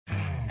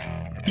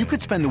You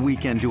could spend the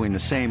weekend doing the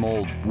same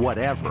old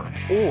whatever,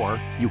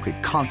 or you could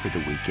conquer the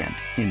weekend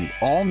in the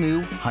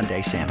all-new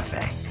Hyundai Santa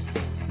Fe.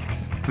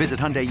 Visit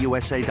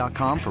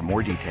HyundaiUSA.com for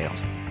more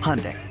details.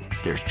 Hyundai,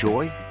 there's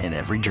joy in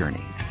every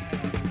journey.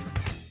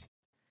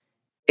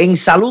 En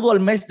saludo al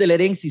mes de la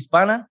herencia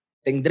hispana,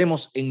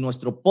 tendremos en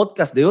nuestro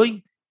podcast de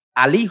hoy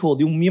al hijo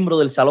de un miembro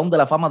del Salón de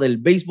la Fama del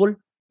Béisbol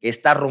que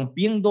está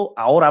rompiendo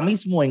ahora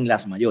mismo en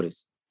las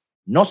mayores.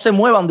 No se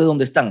muevan de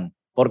donde están,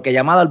 porque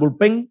Llamada al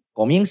Bullpen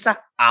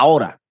comienza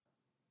ahora.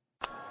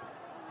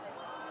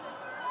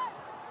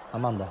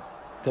 Amanda,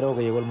 creo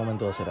que llegó el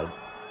momento de hacer algo.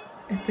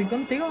 Estoy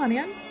contigo,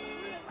 Daniel.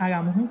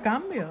 Hagamos un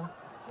cambio.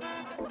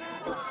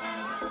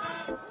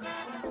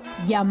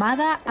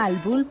 Llamada al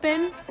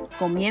Bullpen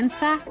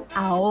comienza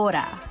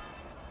ahora.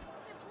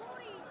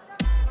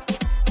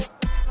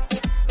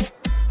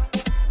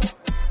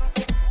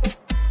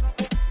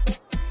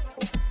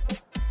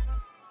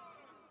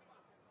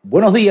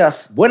 Buenos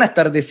días, buenas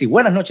tardes y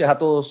buenas noches a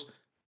todos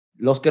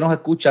los que nos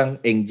escuchan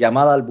en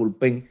Llamada al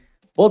Bullpen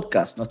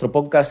Podcast, nuestro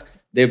podcast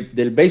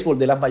del béisbol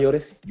de las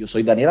mayores. Yo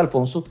soy Daniel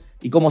Alfonso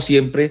y como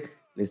siempre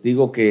les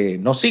digo que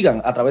nos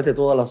sigan a través de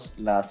todas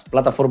las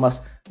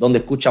plataformas donde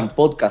escuchan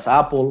podcast,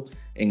 Apple,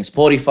 en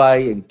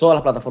Spotify, en todas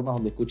las plataformas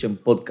donde escuchen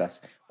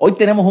podcast. Hoy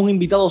tenemos un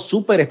invitado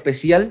súper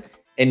especial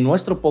en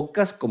nuestro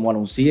podcast, como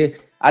anuncié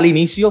al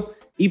inicio,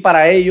 y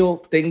para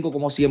ello tengo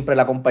como siempre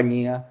la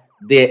compañía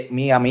de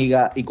mi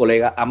amiga y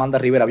colega Amanda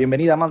Rivera.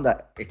 Bienvenida,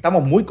 Amanda.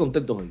 Estamos muy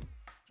contentos hoy.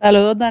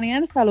 Saludos,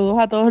 Daniel. Saludos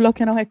a todos los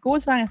que nos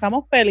escuchan.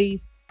 Estamos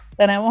felices.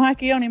 Tenemos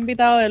aquí a un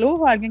invitado de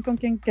lujo, alguien con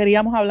quien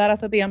queríamos hablar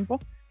hace tiempo.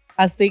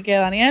 Así que,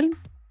 Daniel,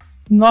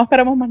 no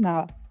esperemos más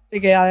nada.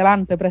 Así que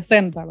adelante,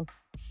 preséntalo.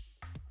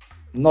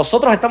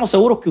 Nosotros estamos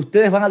seguros que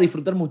ustedes van a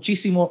disfrutar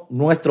muchísimo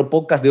nuestro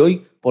podcast de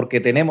hoy porque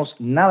tenemos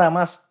nada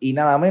más y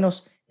nada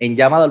menos en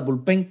Llamada al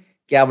Bullpen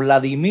que a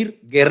Vladimir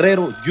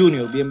Guerrero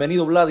Jr.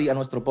 Bienvenido, Vladi, a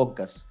nuestro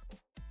podcast.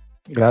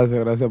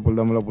 Gracias por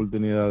darme la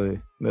oportunidad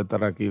de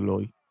estar aquí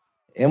hoy.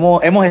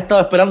 Hemos estado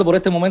esperando por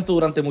este momento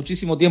durante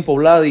muchísimo tiempo,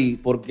 Vladi,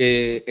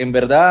 porque en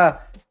verdad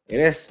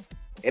eres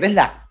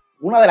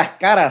una de las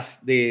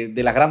caras de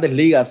las grandes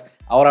ligas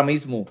ahora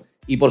mismo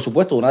y por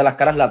supuesto una de las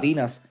caras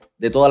latinas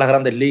de todas las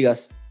grandes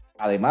ligas,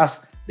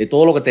 además de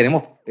todo lo que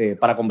tenemos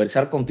para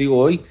conversar contigo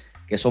hoy,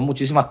 que son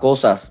muchísimas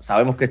cosas.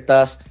 Sabemos que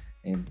estás,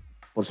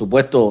 por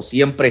supuesto,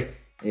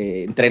 siempre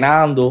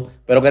entrenando,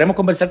 pero queremos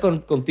conversar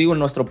contigo en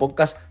nuestro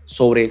podcast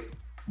sobre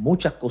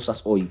muchas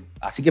cosas hoy,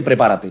 así que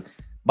prepárate.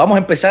 Vamos a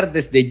empezar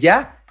desde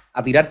ya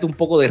a tirarte un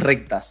poco de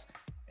rectas.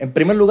 En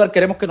primer lugar,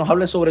 queremos que nos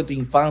hables sobre tu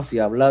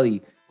infancia,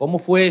 Vladi. ¿Cómo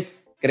fue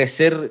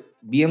crecer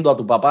viendo a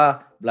tu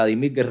papá,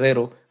 Vladimir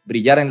Guerrero,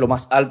 brillar en lo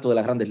más alto de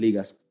las grandes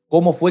ligas?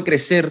 ¿Cómo fue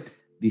crecer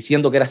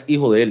diciendo que eras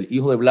hijo de él,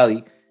 hijo de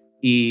Vladi?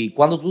 ¿Y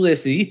cuándo tú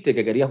decidiste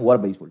que querías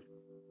jugar béisbol?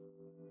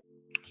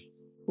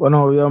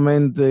 Bueno,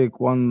 obviamente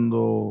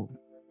cuando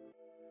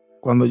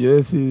yo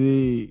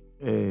decidí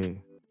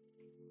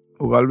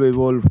jugar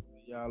béisbol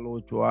ya a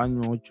los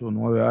 8 o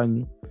 9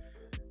 años,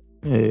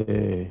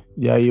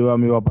 ya iba,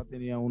 mi papá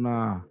tenía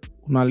una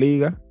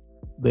liga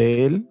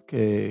de él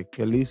que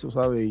él hizo,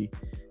 ¿sabes?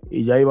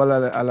 Y ya iba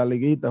a la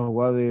liguita a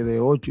jugar de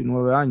 8 y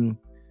 9 años.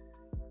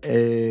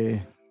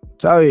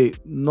 ¿Sabes?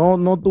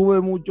 No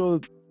tuve mucho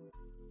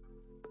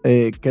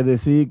que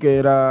decir que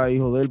era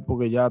hijo de él,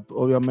 porque ya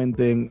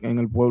obviamente en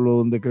el pueblo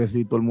donde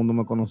crecí todo el mundo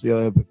me conocía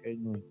desde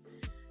pequeño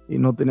y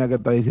no tenía que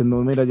estar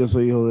diciendo, mira, yo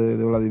soy hijo de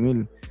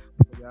Vladimir.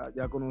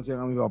 Ya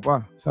conocían a mi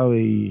papá,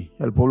 ¿sabes? Y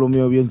el pueblo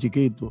mío es bien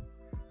chiquito,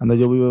 donde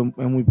yo vivo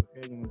es muy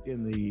pequeño, ¿me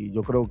entiendes? Y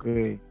yo creo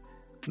que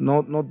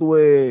no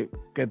tuve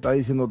que estar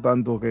diciendo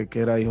tanto que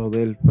era hijo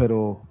de él,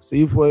 pero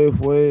sí fue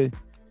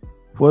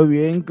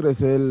bien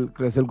crecer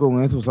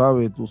con eso,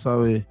 ¿sabes? Tú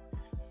sabes,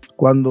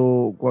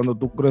 cuando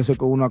tú creces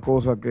con una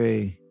cosa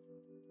que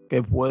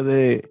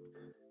puede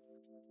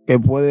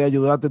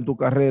ayudarte en tu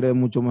carrera, es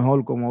mucho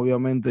mejor. Como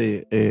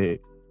obviamente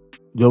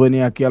yo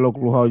venía aquí a los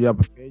Clubhouse ya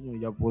pequeño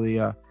y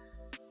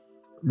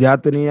ya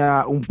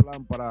tenía un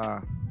plan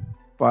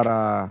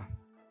para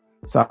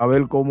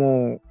saber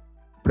cómo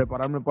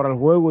prepararme para el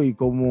juego y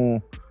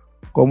cómo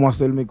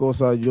hacer mi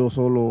cosa yo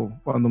solo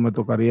cuando me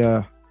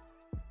tocaría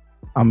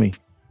a mí.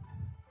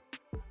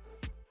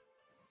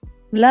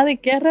 Vladi,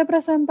 ¿qué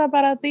representa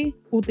para ti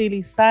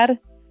utilizar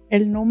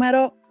el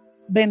número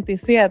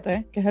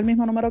 27, que es el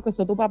mismo número que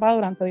usó tu papá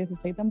durante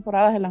 16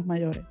 temporadas en las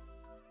mayores?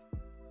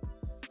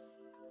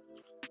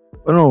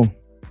 Bueno,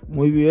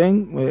 muy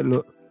bien.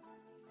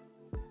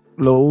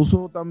 Lo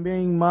uso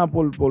también más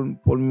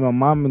por mi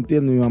mamá, ¿me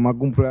entiendes? Mi mamá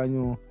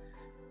cumpleaños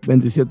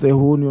 27 de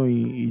junio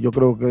y yo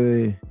creo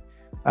que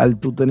al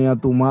tú tenías a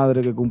tu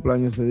madre que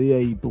cumpleaños ese día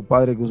y tu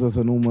padre que usa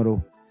ese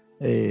número,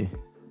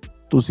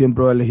 tú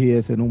siempre elegí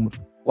ese número.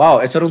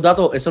 Wow, eso era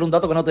un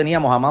dato que no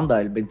teníamos, Amanda.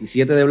 El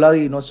 27 de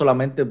Vladi no es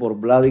solamente por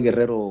Vladi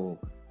Guerrero,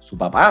 su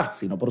papá,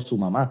 sino por su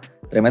mamá.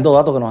 Tremendo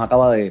dato que nos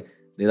acaba de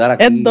dar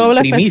aquí. Es doble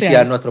primicia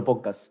especial. En nuestro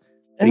podcast.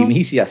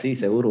 Primicia, sí,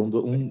 seguro.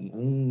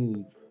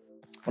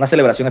 Una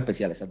celebración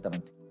especial,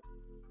 exactamente.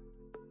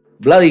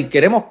 Vladi,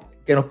 queremos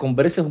que nos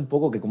converses un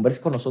poco, que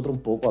converses con nosotros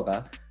un poco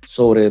acá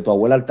sobre tu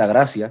abuela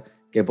Altagracia,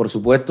 que por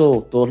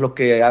supuesto todos los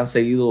que han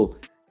seguido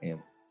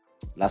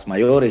las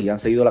mayores y han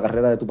seguido la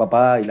carrera de tu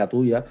papá y la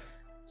tuya,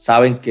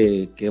 saben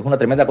que es una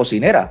tremenda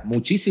cocinera.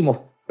 Muchísimos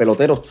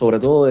peloteros, sobre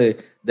todo de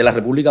la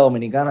República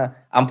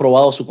Dominicana, han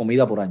probado su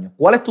comida por años.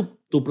 ¿Cuál es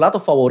tu plato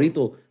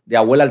favorito de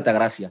abuela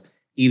Altagracia?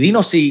 Y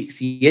dinos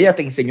si ella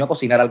te enseñó a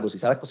cocinar algo, si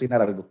sabes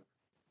cocinar algo.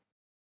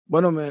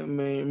 Bueno,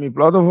 mi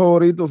plato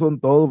favorito son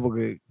todos,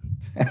 porque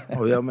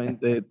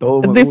obviamente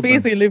todos Es me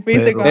difícil,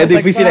 gustan, es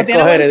difícil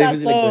escoger, es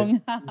difícil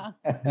escoger.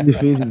 es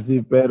difícil,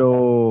 sí,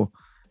 pero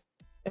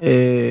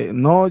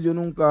no, yo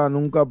nunca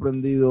he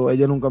aprendido,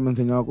 ella nunca me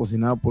enseñó a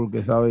cocinar,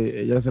 porque,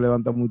 ¿sabe? Ella se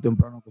levanta muy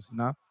temprano a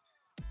cocinar,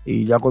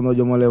 y ya cuando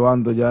yo me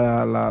levanto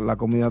ya la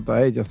comida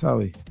está hecha,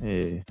 ¿sabes?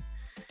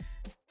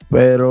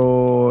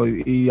 Pero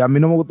a mí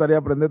no me gustaría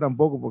aprender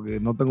tampoco, porque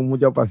no tengo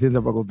mucha paciencia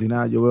para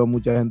cocinar. Yo veo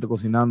mucha gente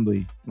cocinando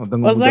y no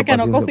tengo mucha paciencia. O sea que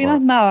no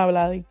cocinas nada,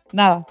 Vladi,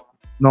 nada.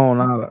 No,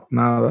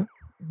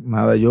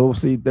 nada. Yo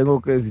si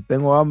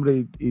tengo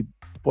hambre y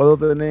puedo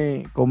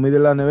tener comida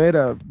en la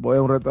nevera, voy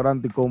a un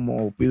restaurante y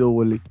como o pido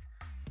Willy.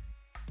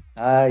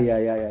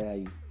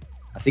 Ay.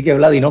 Así que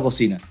Vladi no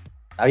cocina.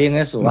 Está bien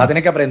eso. No. Vas a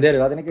tener que aprender,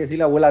 vas a tener que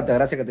decirle a abuela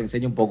Altagracia que te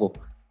enseñe un poco.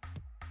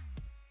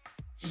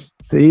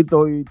 Sí,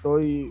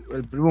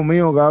 el primo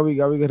mío, Gaby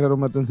Guerrero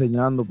me está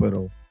enseñando,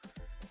 pero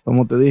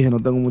como te dije, no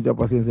tengo mucha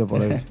paciencia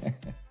para eso.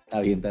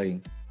 Está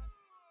bien.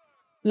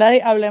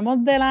 Vladi,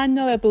 hablemos del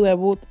año de tu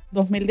debut,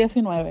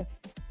 2019.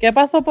 ¿Qué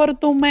pasó por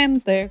tu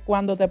mente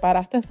cuando te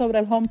paraste sobre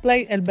el home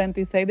plate el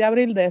 26 de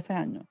abril de ese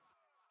año?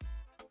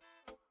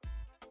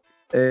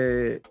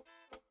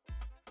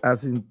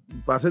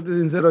 Para serte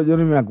sincero, yo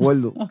ni me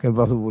acuerdo qué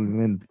pasó por mi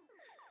mente.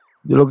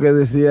 Yo lo que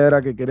decía era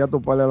que quería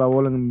toparle a la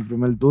bola en mi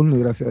primer turno y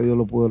gracias a Dios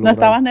lo pude lograr.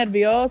 ¿No estabas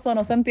nervioso?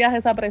 ¿No sentías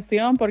esa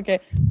presión? Porque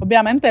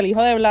obviamente el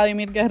hijo de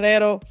Vladimir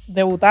Guerrero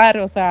debutar,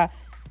 o sea,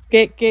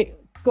 ¿te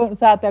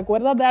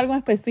acuerdas de algo en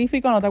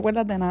específico? ¿No te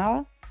acuerdas de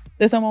nada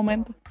de ese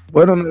momento?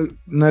 Bueno,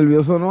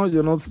 nervioso no,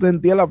 yo no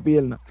sentía la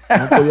pierna,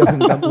 no podía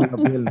sentarme en la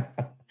pierna.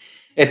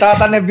 Estaba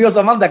tan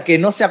nervioso, Amanda, que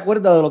no se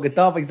acuerda de lo que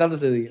estaba pensando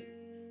ese día.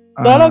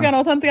 Solo que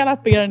no sentía las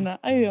piernas.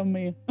 Ay, Dios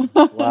mío.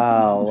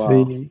 Wow.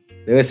 Sí.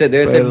 Debe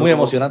ser muy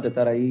emocionante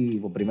estar ahí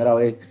por primera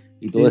vez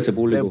y todo ese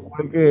público.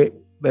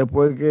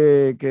 Después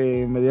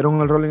que me dieron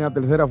el rolling a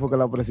tercera fue que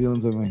la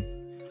presión se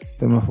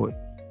me fue.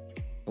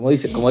 Como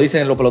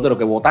dicen los peloteros,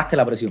 que botaste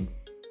la presión.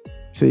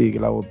 Sí, que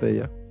la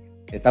botella.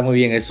 Está muy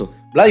bien eso.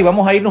 Vladi,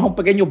 vamos a irnos a un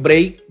pequeño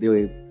break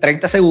de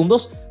 30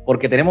 segundos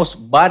porque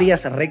tenemos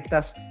varias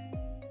rectas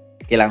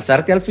que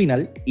lanzarte al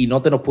final y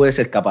no te nos puedes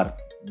escapar.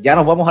 Ya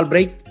nos vamos al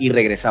break y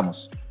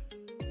regresamos.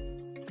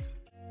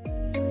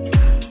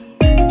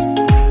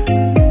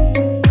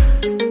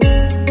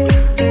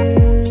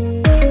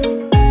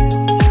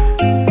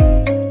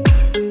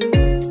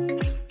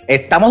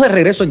 Estamos de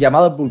regreso en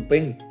Llamada al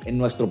Bullpen en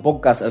nuestro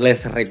podcast.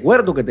 Les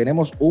recuerdo que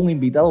tenemos un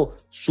invitado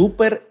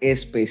súper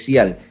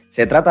especial.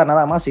 Se trata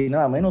nada más y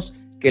nada menos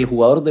que el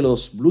jugador de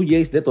los Blue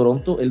Jays de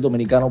Toronto, el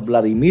dominicano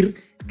Vladimir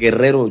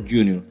Guerrero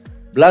Jr.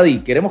 Vladi,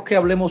 queremos que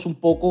hablemos un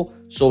poco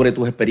sobre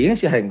tus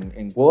experiencias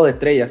en Juego de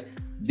Estrellas.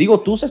 Digo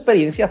tus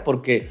experiencias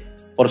porque,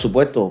 por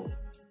supuesto,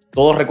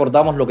 todos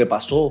recordamos lo que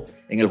pasó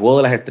en el Juego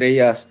de las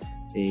Estrellas,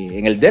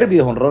 en el derbi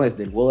de jonrones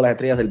del Juego de las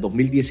Estrellas del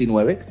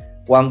 2019,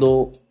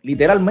 cuando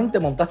literalmente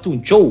montaste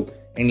un show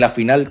en la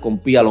final con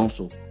Pete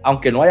Alonso,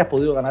 aunque no hayas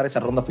podido ganar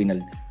esa ronda final.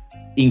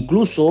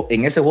 Incluso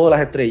en ese Juego de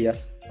las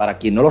Estrellas, para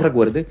quien no lo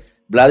recuerde,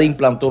 Vladi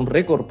implantó un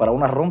récord para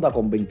una ronda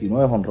con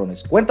 29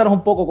 jonrones. Cuéntanos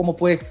un poco cómo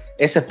fue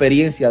esa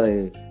experiencia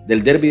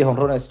del derbi de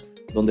jonrones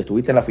donde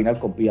estuviste en la final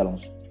con Pete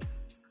Alonso.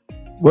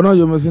 Bueno,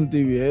 yo me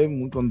sentí bien,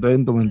 muy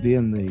contento, ¿me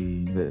entiendes?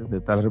 Y de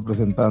estar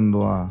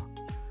representando a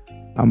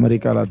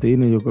América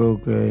Latina. Y yo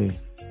creo que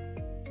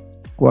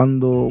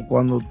cuando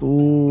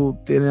tú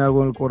tienes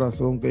algo en el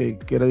corazón que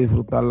quieres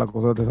disfrutar, las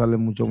cosas te salen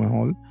mucho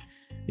mejor.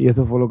 Y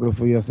eso fue lo que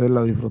fui a hacer,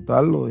 a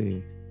disfrutarlo.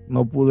 Y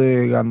no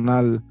pude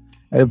ganar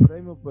el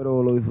premio,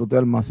 pero lo disfruté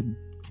al máximo.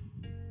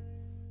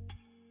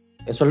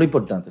 Eso es lo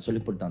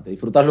importante,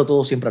 disfrutarlo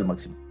todo siempre al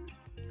máximo.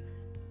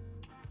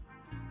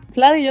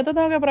 Vladi, yo te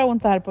tengo que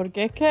preguntar,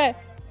 porque es que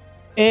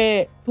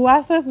tú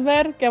haces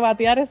ver que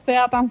batear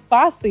sea tan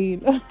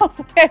fácil. O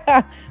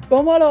sea,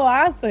 ¿cómo lo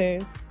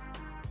haces?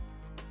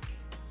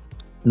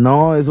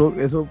 No,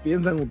 eso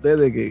piensan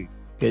ustedes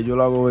que yo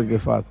lo hago ver que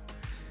es fácil.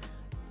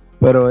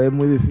 Pero es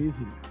muy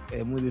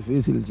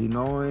difícil. Si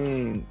no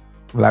es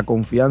la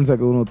confianza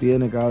que uno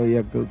tiene cada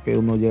día que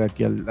uno llega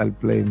aquí al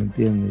play, ¿me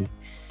entiendes?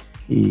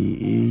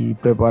 Y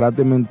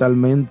prepararte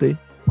mentalmente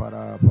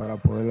para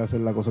poder hacer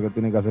la cosa que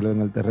tiene que hacer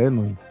en el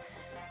terreno. Y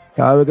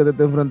cada vez que te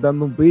esté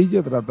enfrentando un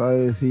pitcher, trata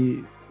de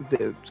decir,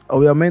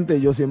 obviamente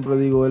yo siempre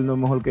digo, él no es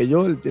mejor que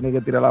yo, él tiene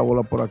que tirar la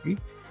bola por aquí.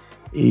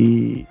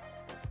 Y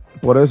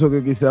Por eso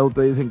que quizás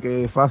ustedes dicen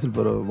que es fácil,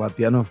 pero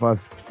batear no es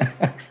fácil.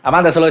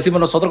 Amanda, eso lo decimos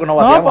nosotros que no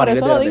bateamos. No, por a nivel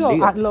eso de lo Grandes digo,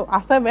 Ligas. lo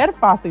hace ver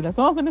fácil.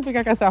 Eso no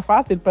significa que sea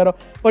fácil, pero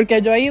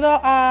porque yo he ido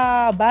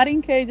a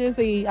batting cages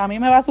y a mí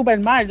me va súper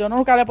mal. Yo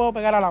nunca le puedo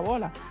pegar a la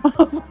bola.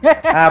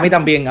 A mí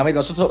también.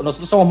 Nosotros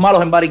somos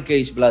malos en batting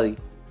cage, Vladi.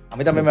 A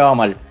mí también me va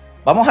mal.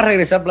 Vamos a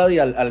regresar, Vladi,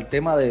 al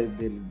tema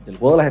del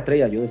Juego de las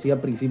Estrellas. Yo decía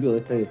al principio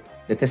de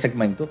este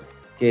segmento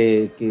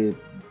que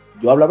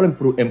yo hablaba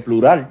en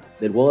plural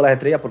del Juego de las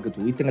Estrellas porque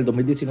estuviste en el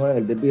 2019 en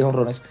el Derby de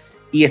Jonrones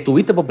y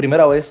estuviste por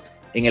primera vez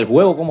en el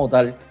juego como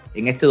tal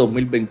en este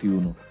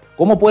 2021.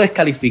 ¿Cómo puedes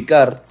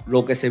calificar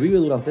lo que se vive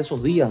durante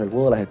esos días del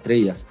Juego de las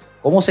Estrellas?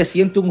 ¿Cómo se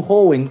siente un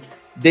joven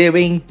de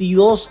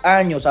 22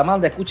 años?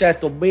 Amanda, escucha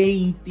esto,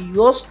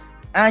 22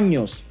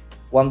 años,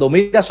 cuando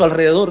mira a su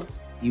alrededor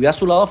y ve a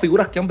su lado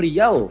figuras que han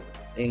brillado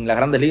en las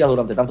Grandes Ligas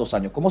durante tantos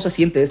años. ¿Cómo se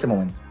siente ese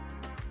momento?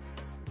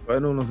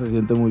 Bueno, uno se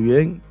siente muy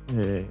bien,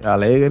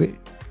 alegre.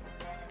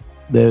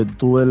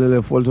 Tú ves el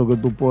esfuerzo que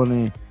tú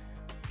pones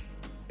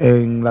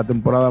en la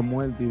temporada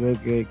muerta y ves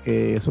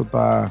que eso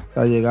está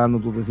llegando,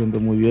 tú te sientes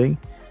muy bien,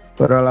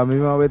 pero a la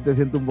misma vez te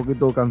sientes un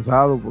poquito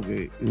cansado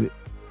porque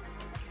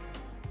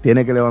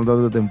tienes que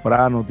levantarte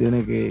temprano,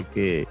 tienes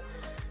que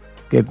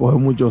coger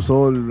mucho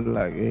sol,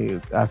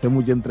 hacer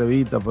mucha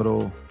entrevista,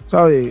 pero,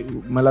 ¿sabes?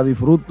 Me la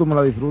disfruto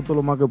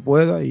lo más que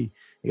pueda y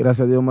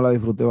gracias a Dios me la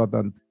disfruté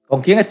bastante. ¿Con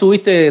quién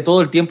estuviste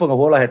todo el tiempo en el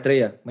Juego de las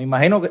Estrellas?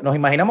 Nos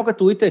imaginamos que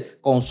estuviste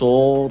con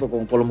Soto,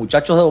 con los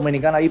muchachos de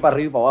Dominicana ahí para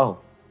arriba y para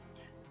abajo.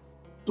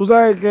 Tú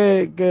sabes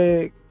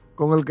que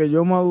con el que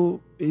yo más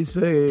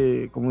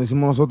hice, como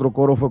decimos nosotros,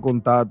 coro fue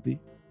con Tati.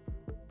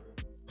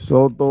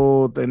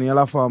 Soto tenía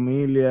la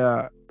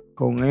familia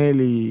con él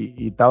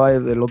y estaba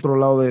del otro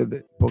lado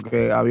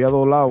porque había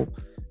dos lados.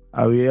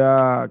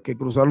 Había que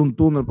cruzar un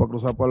túnel para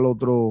cruzar para el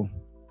otro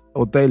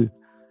hotel.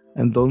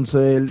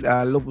 Entonces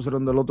a él lo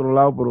pusieron del otro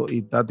lado,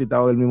 y Tati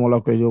estaba del mismo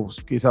lado que yo.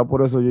 Quizás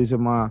por eso yo hice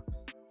más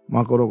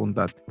coro con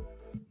Tati.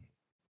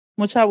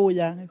 Mucha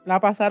bulla.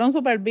 La pasaron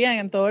súper bien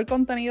en todo el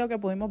contenido que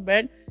pudimos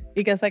ver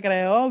y que se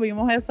creó.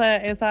 Vimos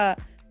ese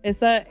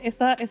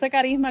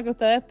carisma que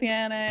ustedes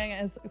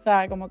tienen, o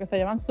sea, como que se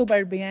llevan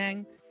súper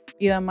bien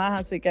y demás,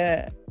 así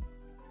que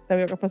se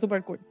vio que fue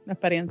súper cool la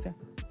experiencia.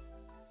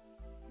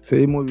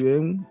 Sí, muy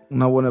bien,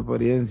 una buena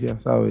experiencia,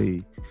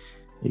 ¿sabes?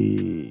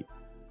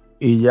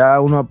 Y ya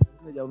uno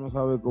aprende, ya uno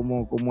sabe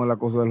cómo es la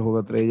cosa del Juego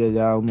de Estrellas,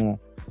 ya uno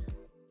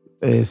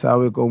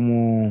sabe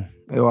cómo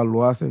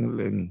evaluarse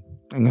en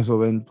esos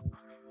eventos.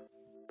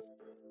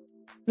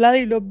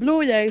 Vladi, los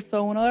Blue Jays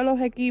son uno de los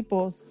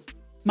equipos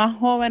más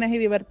jóvenes y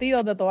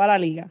divertidos de toda la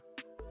liga.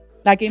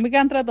 La química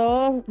entre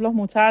todos los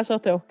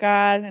muchachos,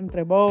 Teoscar,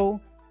 entre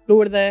Bo,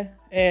 Lourdes,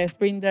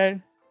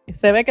 Springer,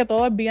 se ve que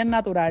todo es bien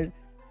natural.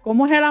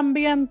 ¿Cómo es el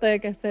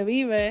ambiente que se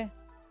vive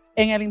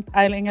en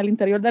el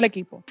interior del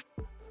equipo?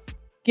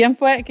 ¿Quién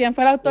fue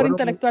el autor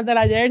intelectual de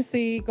la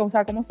jersey? O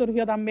sea, ¿cómo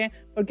surgió también?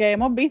 Porque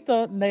hemos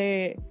visto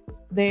de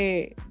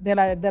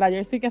la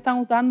jersey que están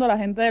usando la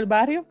gente del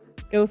barrio,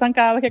 que usan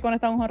cada vez que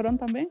conectan un jonrón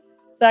también.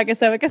 O sea, que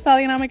se ve que esa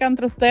dinámica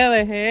entre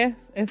ustedes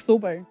es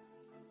súper.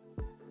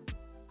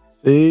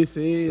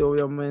 Sí,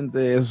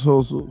 obviamente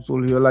eso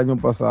surgió el año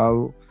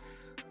pasado.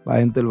 La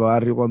gente del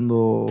barrio,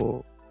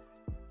 cuando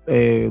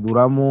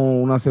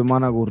duramos una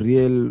semana,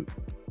 Gurriel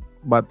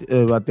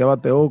bateaba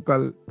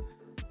Teócal,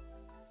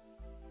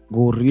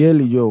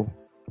 Gurriel y yo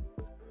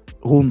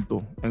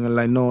juntos en el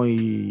line-up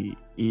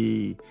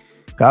y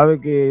cada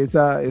vez que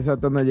esa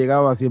tanda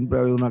llegaba siempre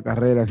había una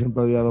carrera,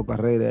 siempre había dos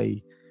carreras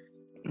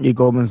y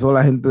comenzó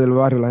la gente del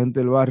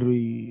barrio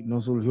y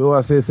nos surgió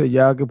hacer ese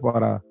jaque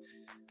para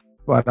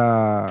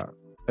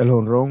el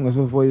jonrón.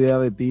 Eso fue idea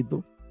de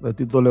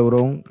Tito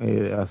Lebrón,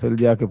 hacer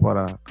jaque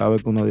para cada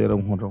vez que uno diera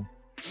un jonrón.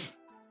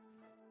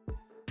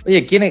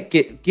 Oye,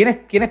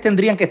 ¿quiénes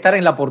tendrían que estar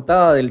en la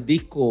portada del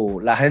disco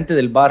La Gente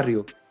del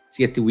Barrio?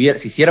 Si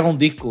hicieran un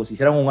disco, si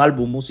hicieran un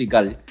álbum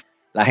musical,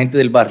 La Gente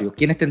del Barrio,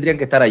 ¿quiénes tendrían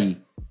que estar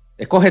allí?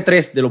 Escoge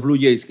 3 de los Blue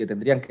Jays que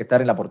tendrían que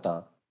estar en la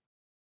portada.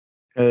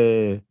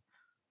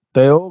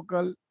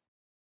 Teócal,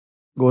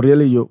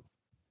 Gurriel y yo.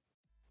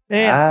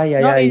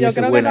 Y yo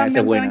creo que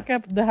también tienen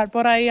que dejar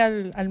por ahí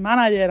al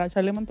manager, a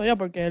Charlie Montoya,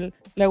 porque él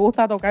le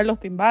gusta tocar los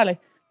timbales,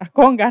 las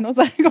congas, no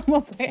sé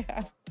cómo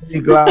sea.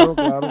 Sí, claro,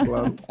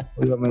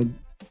 obviamente.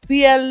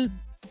 Si el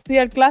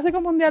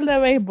Clásico Mundial de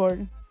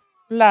Béisbol,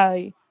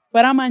 Vladi,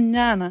 fuera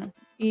mañana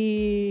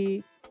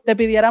y te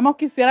pidiéramos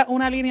que hiciera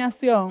una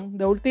alineación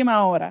de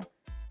última hora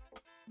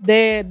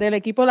del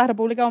equipo de la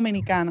República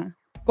Dominicana,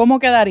 ¿cómo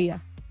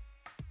quedaría?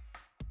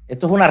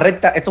 Esto es una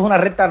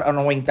recta a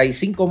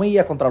 95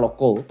 millas contra los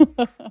codos.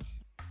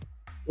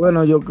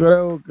 Bueno, yo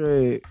creo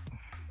que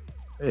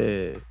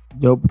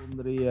yo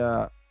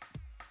pondría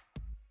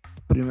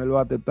primer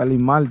bate Tali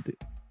Marte,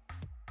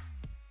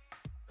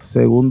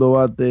 segundo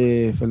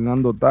bate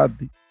Fernando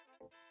Tati,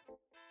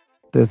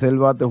 tercer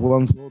bate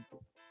Juan Soto,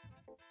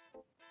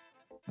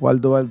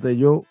 cuarto bate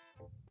yo,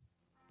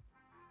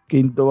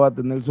 quinto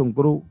bate Nelson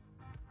Cruz,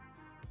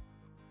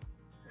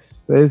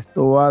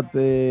 sexto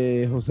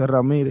bate José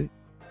Ramírez,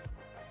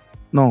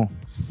 No,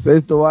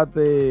 sexto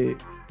bate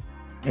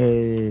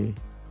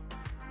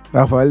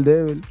Rafael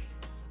Devil,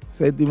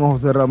 séptimo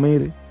José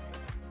Ramírez,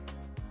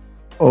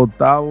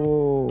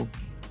 octavo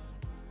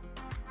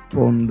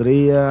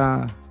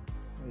pondría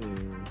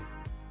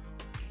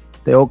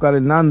Teócar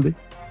Hernández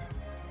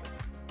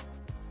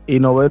y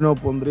noveno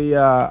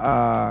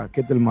pondría a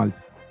Ketel Marte.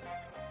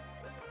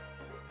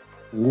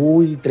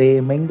 Uy,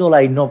 tremendo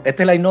line-up.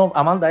 Este line-up,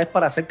 Amanda, es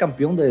para ser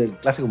campeón del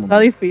Clásico Está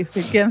Mundial.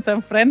 difícil. Quien se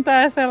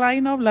enfrenta a ese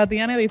line-up la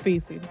tiene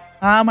difícil.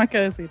 Nada más que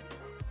decir.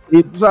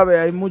 Y tú sabes,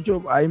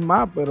 hay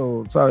más,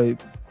 pero sabes,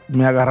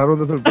 me agarraron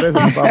de sorpresa.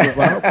 No estaba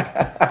preparado.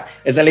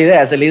 Esa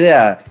es la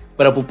idea.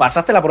 Pero pues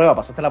pasaste la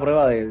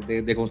prueba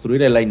de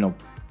construir el line-up.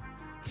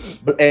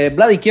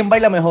 Vladi, ¿quién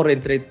baila mejor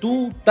entre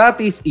tú,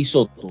 Tatis y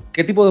Soto?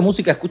 ¿Qué tipo de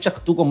música escuchas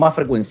tú con más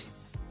frecuencia?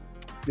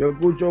 Yo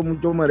escucho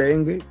mucho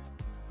merengue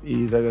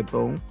y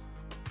reggaetón,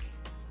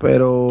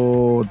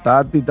 pero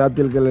Tati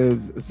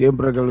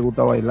siempre que le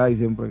gusta bailar y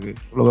siempre que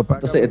lo que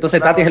pasa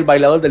Entonces Tati es el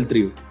bailador del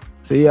trío.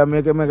 Sí, a mí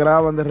es que me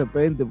graban de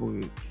repente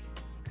porque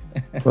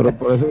pero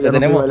por eso ya no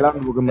estoy bailando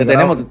porque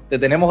te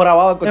tenemos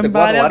grabado en Corte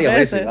 4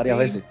 varias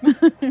veces.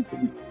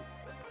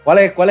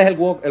 ¿Cuál es el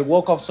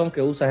walk-up song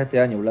que usas este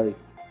año, Vladi?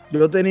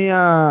 Yo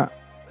tenía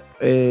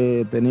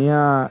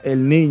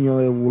El Niño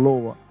de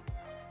Bulova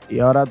y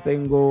ahora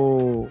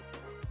tengo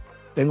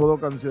dos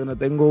canciones.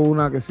 Tengo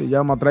una que se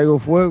llama Traigo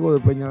Fuego de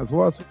Peña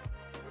Suazo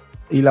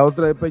y la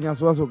otra de Peña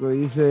Suazo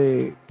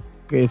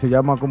que se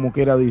llama Como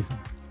Quiera Dice.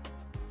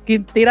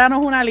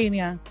 Tíranos una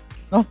línea.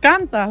 ¿Nos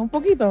cantas un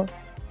poquito?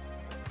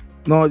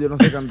 No, yo no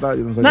sé cantar.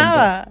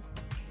 Nada.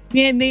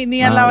 Ni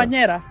Nada. En la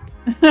bañera.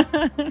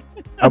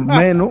 Al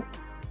menos.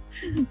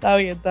 Está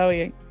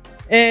bien.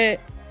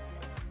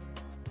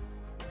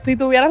 Si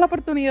tuvieras la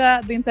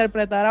oportunidad de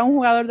interpretar a un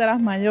jugador de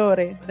las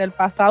mayores, del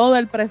pasado o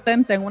del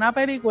presente, en una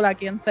película,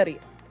 ¿quién sería?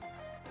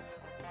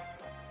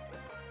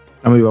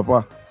 A mi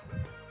papá.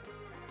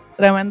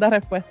 Tremenda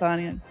respuesta,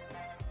 Daniel.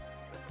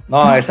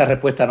 No, esa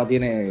respuesta no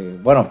tiene...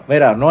 Bueno,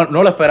 mira, no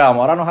lo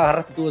esperábamos. Ahora nos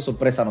agarraste tú de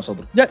sorpresa a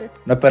nosotros.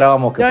 No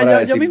esperábamos que fuera a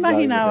decir... Yo me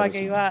imaginaba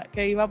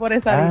que iba por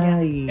esa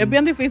línea. Es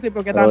bien difícil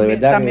porque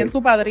también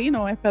su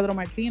padrino es Pedro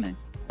Martínez.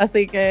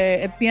 Así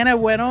que él tiene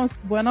buenos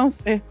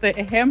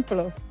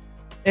ejemplos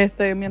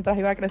mientras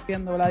iba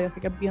creciendo, Vladi. Así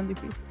que es bien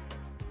difícil.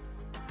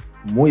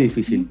 Muy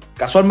difícil.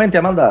 Casualmente,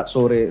 Amanda,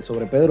 sobre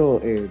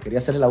Pedro, quería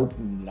hacerle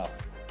la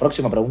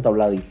próxima pregunta a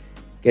Vladi.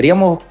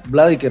 Queríamos,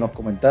 Vladi, que nos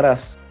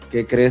comentaras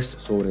qué crees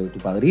sobre tu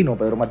padrino,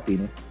 Pedro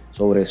Martínez,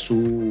 sobre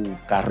su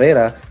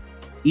carrera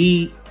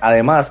y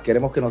además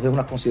queremos que nos des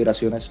unas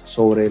consideraciones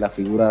sobre la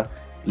figura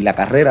y la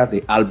carrera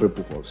de Albert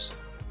Pujols.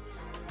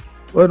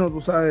 Bueno, tú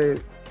sabes,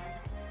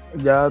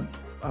 ya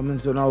ha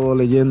mencionado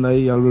leyenda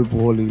ahí, Albert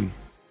Pujols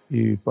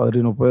y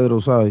padrino Pedro,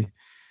 ¿sabes?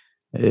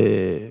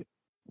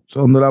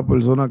 Son de las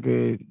personas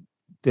que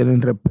tienen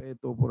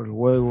respeto por el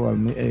juego,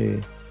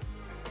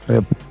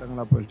 respetan a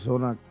la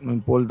persona, no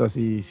importa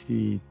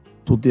si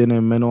tú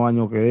tienes menos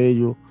años que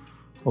ellos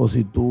o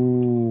si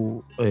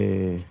tú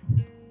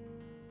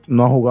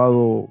no has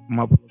jugado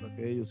más pelota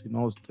que ellos,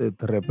 sino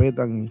te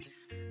respetan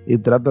y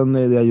tratan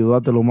de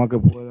ayudarte lo más que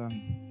puedan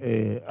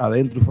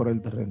adentro y fuera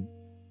del terreno.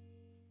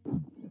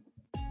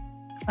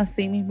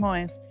 Así mismo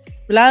es.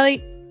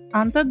 Vladi,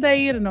 antes de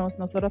irnos,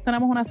 nosotros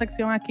tenemos una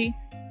sección aquí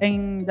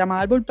en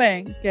Llamada al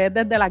Bullpen, que es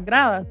desde las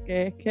gradas,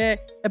 que es que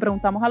le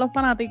preguntamos a los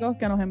fanáticos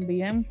que nos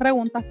envíen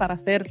preguntas para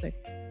hacerte.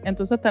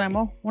 Entonces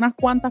tenemos unas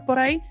cuantas por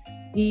ahí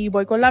y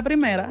voy con la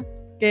primera,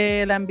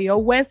 que la envió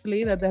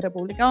Wesley desde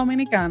República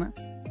Dominicana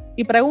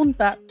y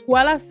pregunta: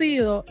 ¿cuál ha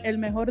sido el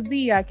mejor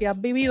día que has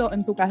vivido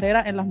en tu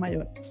carrera en las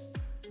mayores?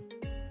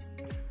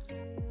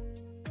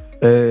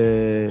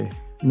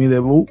 Mi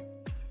debut.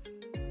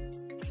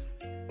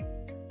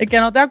 Es que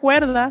no te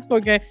acuerdas,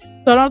 porque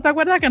solo no te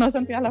acuerdas que no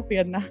sentías las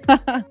piernas.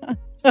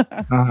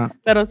 Ajá.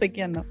 Pero sí,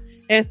 ¿quién no?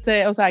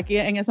 O sea, aquí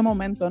en ese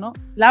momento, ¿no?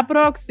 La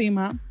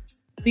próxima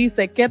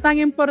dice: ¿qué tan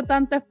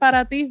importante es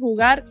para ti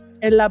jugar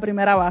en la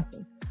primera base?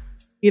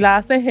 Y la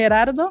hace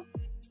Gerardo,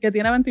 que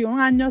tiene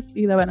 21 años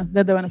y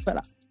desde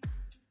Venezuela.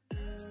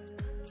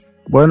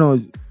 Bueno,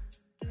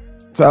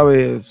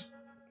 sabes,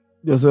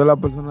 yo soy la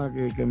persona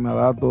que me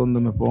adapto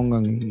donde me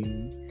pongan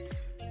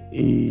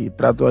y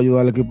trato de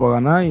ayudar al equipo a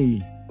ganar, y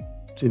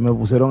si me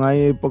pusieron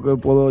ahí porque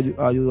puedo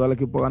ayudar al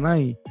equipo a ganar,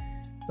 y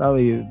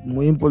sabes,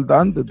 muy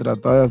importante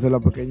tratar de hacer la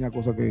pequeña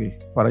cosa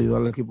para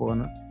ayudar al equipo a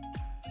ganar.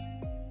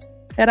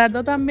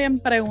 Gerardo también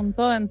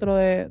preguntó dentro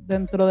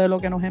de lo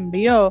que nos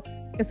envió,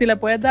 que si le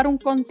puedes dar un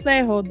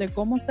consejo de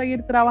cómo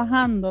seguir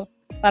trabajando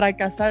para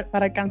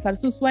alcanzar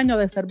su sueño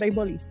de ser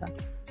beisbolista.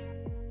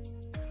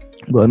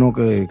 Bueno,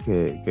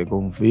 que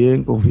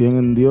confíen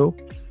en Dios,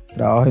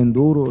 trabajen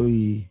duro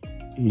y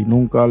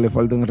nunca le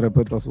falten el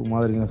respeto a su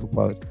madre ni a su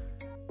padre.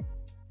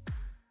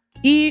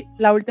 Y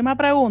la última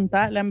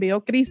pregunta la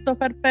envió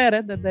Christopher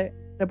Pérez desde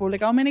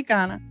República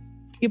Dominicana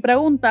y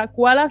pregunta: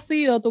 ¿cuál ha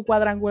sido tu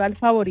cuadrangular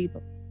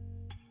favorito?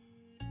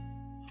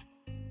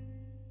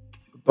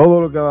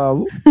 Todo lo que ha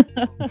dado,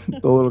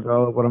 todo lo que ha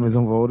dado para mí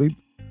son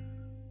favoritos.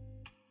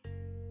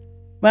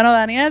 Bueno,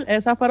 Daniel,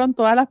 esas fueron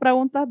todas las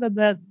preguntas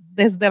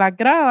desde las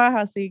gradas,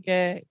 así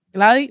que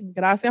Gladys,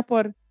 gracias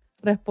por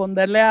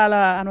responderle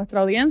a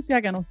nuestra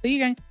audiencia que nos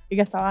siguen y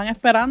que estaban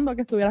esperando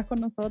que estuvieras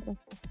con nosotros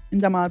en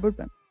Llamada al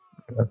Bullpen.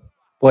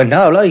 Pues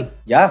nada, Vladi,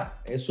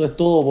 ya, eso es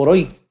todo por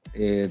hoy.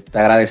 Te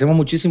agradecemos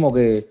muchísimo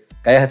que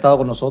hayas estado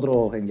con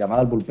nosotros en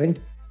Llamada al Bullpen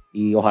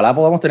y ojalá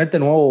podamos tenerte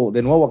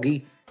de nuevo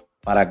aquí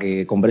para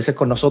que converses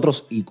con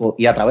nosotros y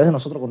a través de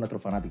nosotros con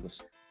nuestros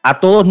fanáticos. A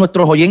todos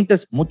nuestros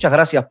oyentes, muchas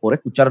gracias por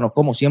escucharnos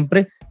como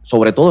siempre,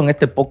 sobre todo en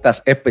este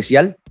podcast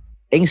especial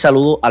en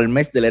saludo al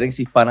mes de la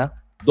herencia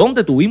hispana,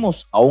 donde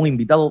tuvimos a un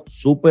invitado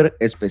súper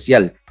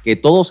especial que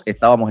todos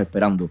estábamos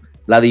esperando,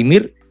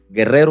 Vladimir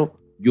Guerrero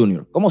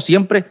Jr. Como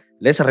siempre,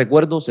 les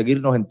recuerdo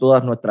seguirnos en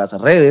todas nuestras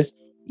redes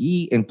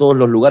y en todos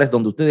los lugares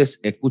donde ustedes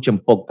escuchen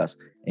podcast,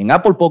 en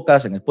Apple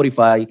Podcasts, en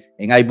Spotify,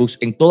 en iBooks,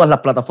 en todas las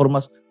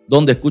plataformas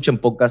donde escuchen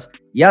podcast.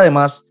 Y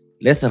además,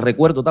 les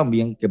recuerdo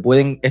también que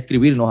pueden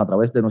escribirnos a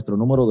través de nuestro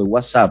número de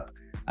WhatsApp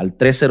al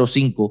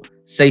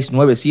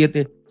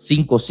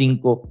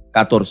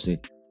 305-697-5514.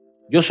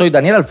 Yo soy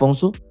Daniel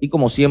Alfonso y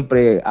como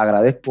siempre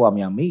agradezco a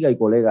mi amiga y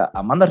colega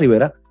Amanda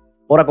Rivera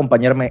por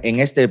acompañarme en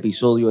este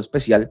episodio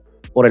especial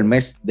por el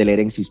mes de la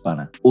herencia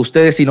hispana.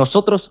 Ustedes y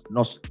nosotros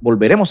nos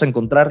volveremos a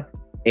encontrar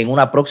en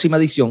una próxima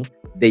edición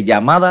de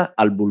Llamada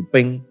al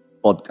Bullpen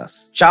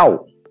Podcast.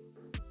 ¡Chao!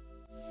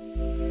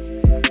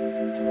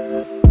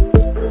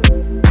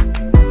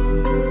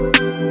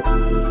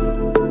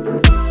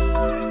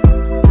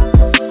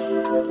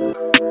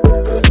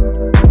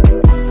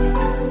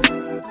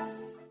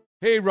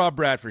 Hey, Rob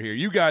Bradford here.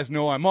 You guys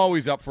know I'm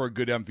always up for a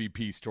good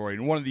MVP story,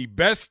 and one of the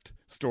best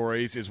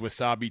stories is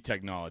Wasabi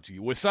Technology.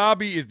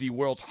 Wasabi is the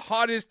world's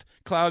hottest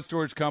cloud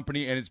storage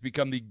company, and it's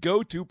become the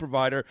go-to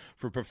provider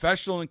for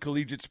professional and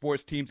collegiate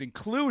sports teams,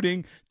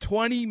 including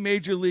 20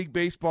 Major League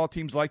Baseball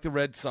teams like the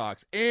Red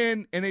Sox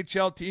and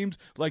NHL teams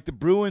like the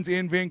Bruins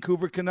and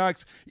Vancouver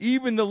Canucks.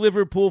 Even the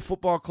Liverpool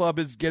Football Club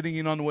is getting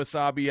in on the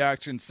Wasabi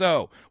action.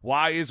 So,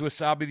 why is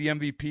Wasabi the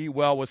MVP?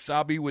 Well,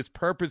 Wasabi was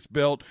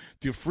purpose-built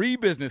to free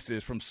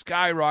businesses from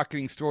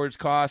skyrocketing storage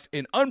costs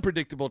and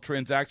unpredictable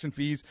transaction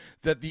fees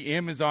that the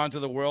Amazons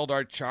of the world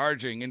are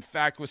charging. In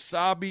fact,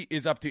 Wasabi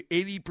is up to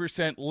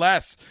 80%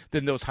 less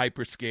than those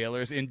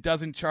hyperscalers and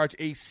doesn't charge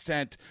a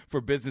cent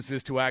for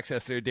businesses to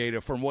access their data.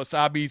 From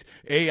Wasabi's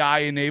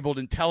AI-enabled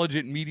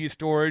intelligent media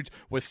storage,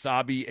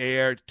 Wasabi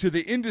Air, to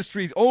the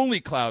industry's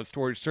only cloud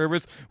storage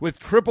service with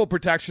triple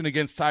protection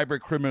against cyber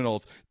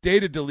criminals,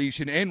 data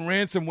deletion, and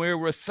ransomware,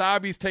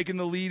 Wasabi's taken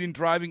the lead in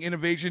driving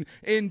innovation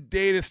in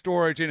data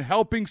storage and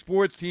helping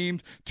sports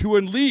teams to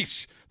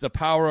unleash the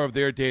power of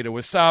their data.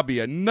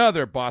 Wasabi,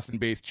 another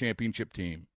Boston-based championship team.